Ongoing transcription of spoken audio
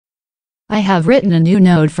I have written a new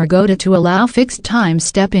node for Godot to allow fixed time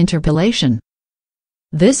step interpolation.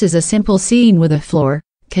 This is a simple scene with a floor,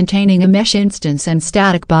 containing a mesh instance and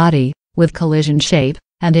static body, with collision shape,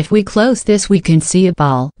 and if we close this we can see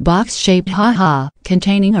a box-shaped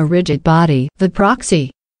containing a rigid body, the proxy,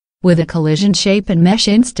 with a collision shape and mesh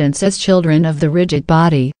instance as children of the rigid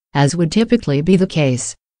body, as would typically be the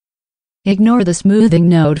case. Ignore the smoothing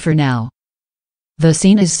node for now. The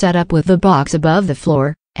scene is set up with the box above the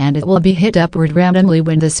floor, and it will be hit upward randomly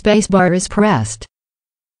when the spacebar is pressed.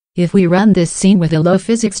 If we run this scene with a low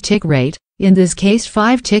physics tick rate, in this case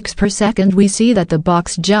 5 ticks per second, we see that the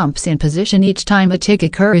box jumps in position each time a tick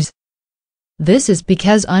occurs. This is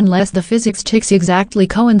because unless the physics ticks exactly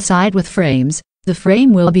coincide with frames, the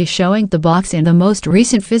frame will be showing the box in the most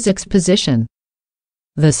recent physics position.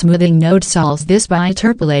 The smoothing node solves this by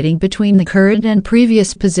interpolating between the current and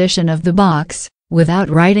previous position of the box, without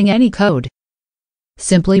writing any code.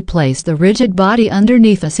 Simply place the rigid body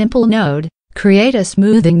underneath a simple node, create a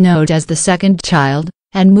smoothing node as the second child,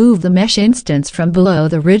 and move the mesh instance from below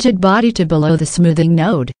the rigid body to below the smoothing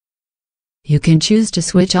node. You can choose to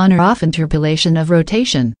switch on or off interpolation of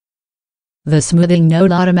rotation. The smoothing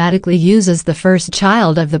node automatically uses the first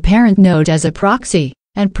child of the parent node as a proxy,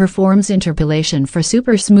 and performs interpolation for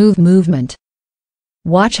super smooth movement.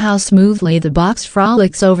 Watch how smoothly the box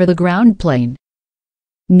frolics over the ground plane.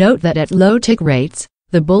 Note that at low tick rates,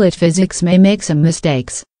 the bullet physics may make some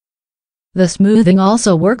mistakes. The smoothing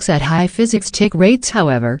also works at high physics tick rates,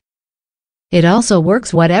 however. It also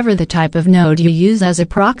works whatever the type of node you use as a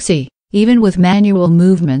proxy, even with manual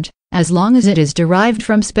movement, as long as it is derived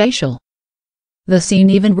from spatial. The scene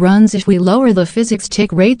even runs if we lower the physics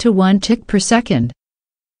tick rate to 1 tick per second.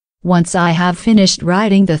 Once I have finished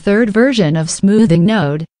writing the third version of smoothing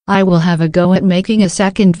node, I will have a go at making a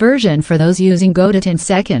second version for those using Godot in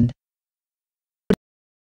second.